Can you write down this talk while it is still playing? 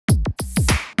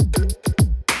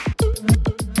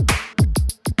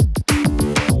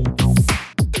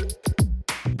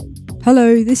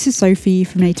Hello, this is Sophie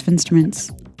from Native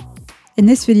Instruments. In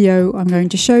this video, I'm going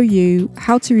to show you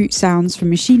how to route sounds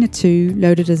from MASCHINE 2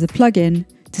 loaded as a plugin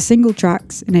to single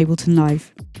tracks in Ableton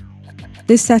Live.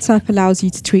 This setup allows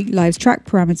you to tweak Live's track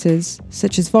parameters,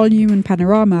 such as volume and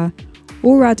panorama,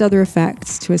 or add other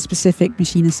effects to a specific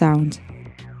MASCHINE sound.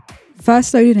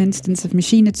 First load an instance of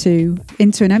MASCHINE 2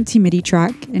 into an empty MIDI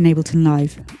track in Ableton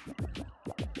Live.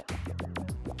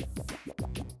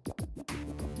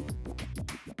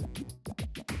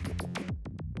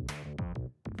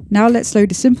 Now let's load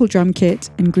a simple drum kit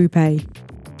in Group A.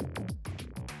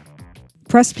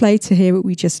 Press play to hear what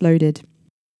we just loaded.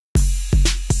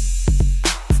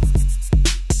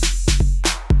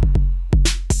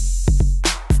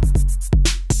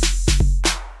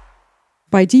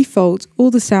 By default,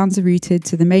 all the sounds are routed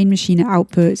to the main MASCHINE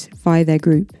output via their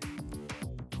group.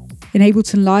 In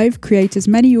Ableton Live, create as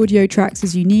many audio tracks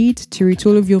as you need to route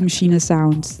all of your MASCHINE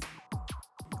sounds.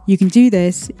 You can do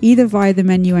this either via the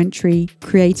menu entry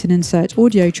Create and Insert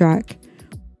Audio Track,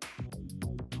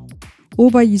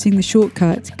 or by using the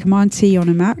shortcut Command-T on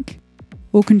a Mac,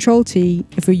 or Control-T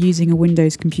if you're using a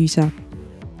Windows computer.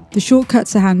 The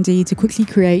shortcuts are handy to quickly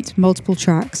create multiple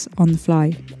tracks on the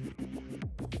fly.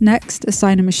 Next,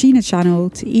 assign a MASCHINE channel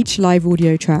to each live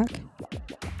audio track.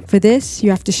 For this,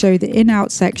 you have to show the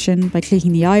In-Out section by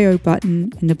clicking the I/O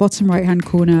button in the bottom right-hand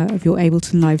corner of your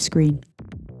Ableton Live screen.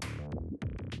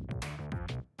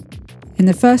 In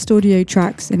the first audio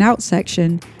tracks In-Out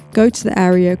section, go to the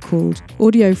area called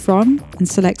Audio From and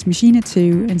select MASCHINE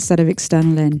 2 instead of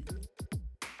External In.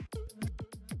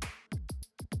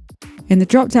 In the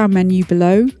drop-down menu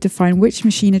below, define which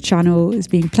MASCHINE channel is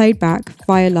being played back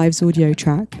via Live's audio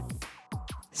track.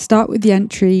 Start with the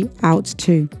entry Out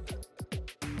 2.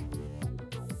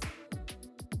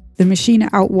 The MASCHINE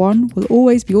Out 1 will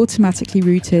always be automatically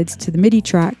routed to the MIDI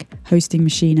track hosting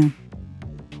MASCHINE.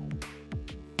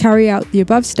 Carry out the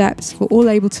above steps for all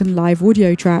Ableton Live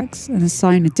audio tracks and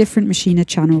assign a different MASCHINE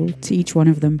channel to each one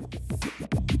of them.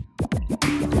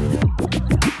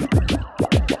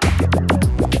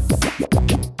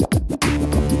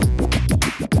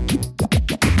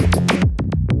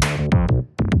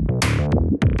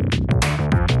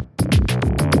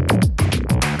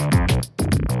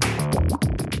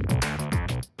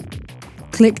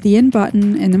 Click the In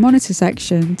button in the monitor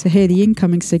section to hear the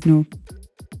incoming signal.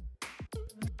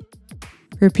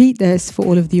 Repeat this for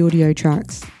all of the audio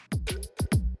tracks.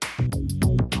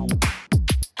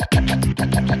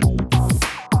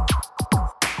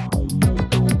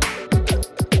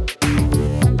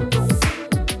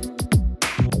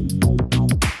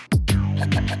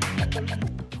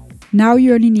 Now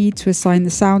you only need to assign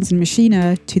the sounds in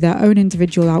MASCHINE to their own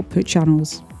individual output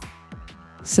channels.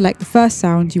 Select the first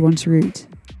sound you want to route.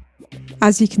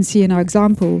 As you can see in our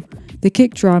example, the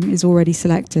kick drum is already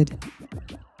selected.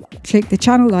 Click the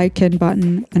channel icon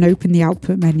button and open the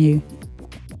output menu.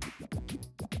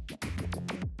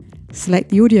 Select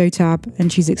the audio tab and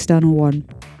choose External 1.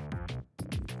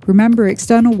 Remember,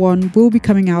 External 1 will be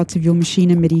coming out of your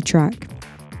MASCHINE MIDI track.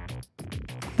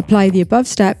 Apply the above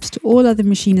steps to all other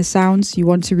MASCHINE sounds you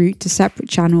want to route to separate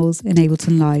channels in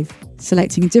Ableton Live,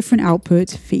 selecting a different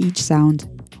output for each sound.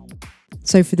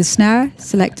 So for the snare,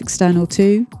 select External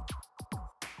 2,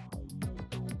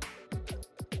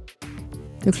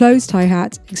 the closed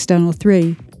hi-hat, External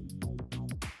 3,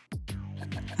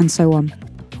 and so on.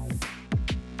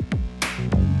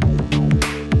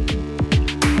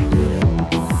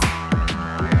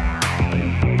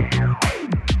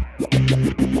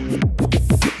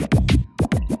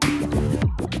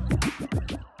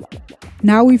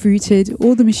 Now we've routed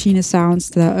all the MASCHINE sounds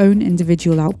to their own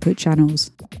individual output channels.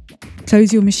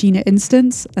 Close your MASCHINE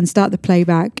instance and start the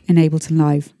playback in Ableton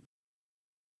Live.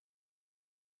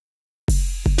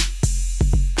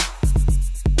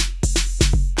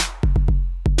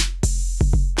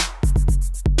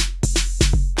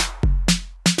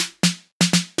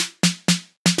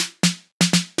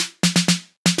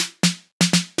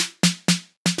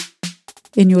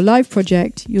 In your live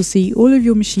project, you'll see all of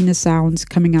your MASCHINE sounds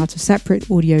coming out of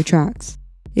separate audio tracks.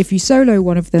 If you solo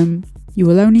one of them, you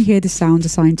will only hear the sound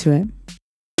assigned to it.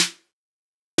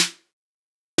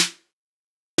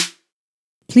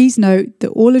 Please note that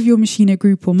all of your MASCHINE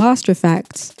group or master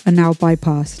effects are now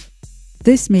bypassed.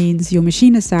 This means your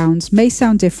MASCHINE sounds may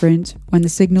sound different when the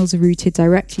signals are routed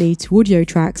directly to audio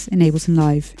tracks in Ableton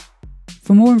Live.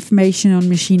 For more information on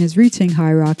MASCHINE's routing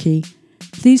hierarchy,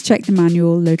 please check the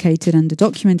manual located under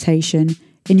Documentation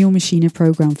in your MASCHINE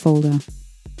program folder.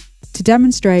 To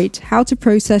demonstrate how to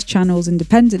process channels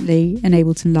independently in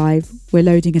Ableton Live, we're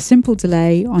loading a simple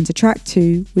delay onto track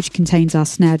 2, which contains our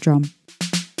snare drum.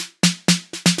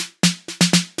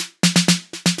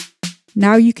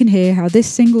 Now you can hear how this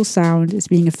single sound is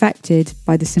being affected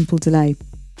by the simple delay.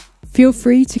 Feel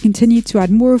free to continue to add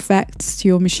more effects to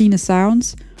your Maschine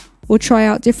sounds, or try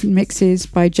out different mixes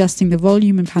by adjusting the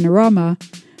volume and panorama,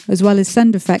 as well as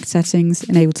send effect settings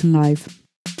in Ableton Live.